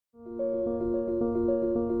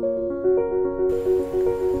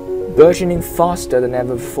burgeoning faster than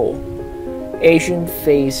ever before. ASEAN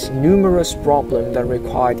faced numerous problems that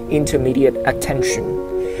required intermediate attention,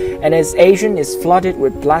 and as ASEAN is flooded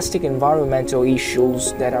with plastic environmental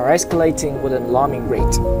issues that are escalating with an alarming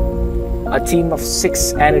rate. A team of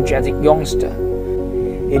 6 energetic youngsters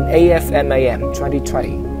in AFMAM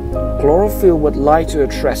 2020, Chlorophyll would like to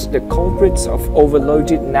address the culprits of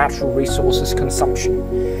overloaded natural resources consumption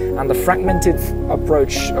and the fragmented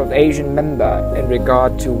approach of Asian members in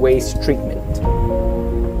regard to waste treatment.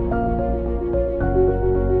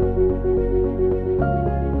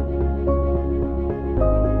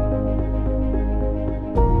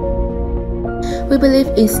 We believe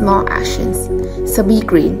in small actions, so be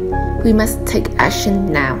green. We must take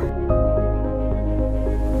action now.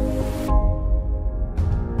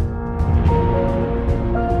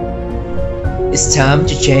 It's time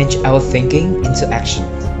to change our thinking into action.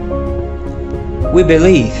 We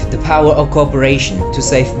believe the power of cooperation to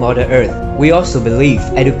save Mother Earth. We also believe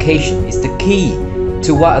education is the key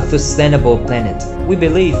to a sustainable planet. We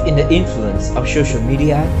believe in the influence of social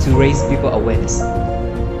media to raise people awareness.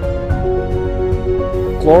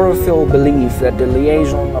 Chlorophyll believes that the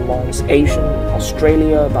liaison amongst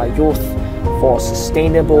ASEAN-Australia by youth for a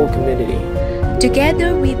sustainable community.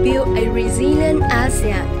 Together we build a resilient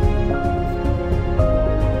ASEAN.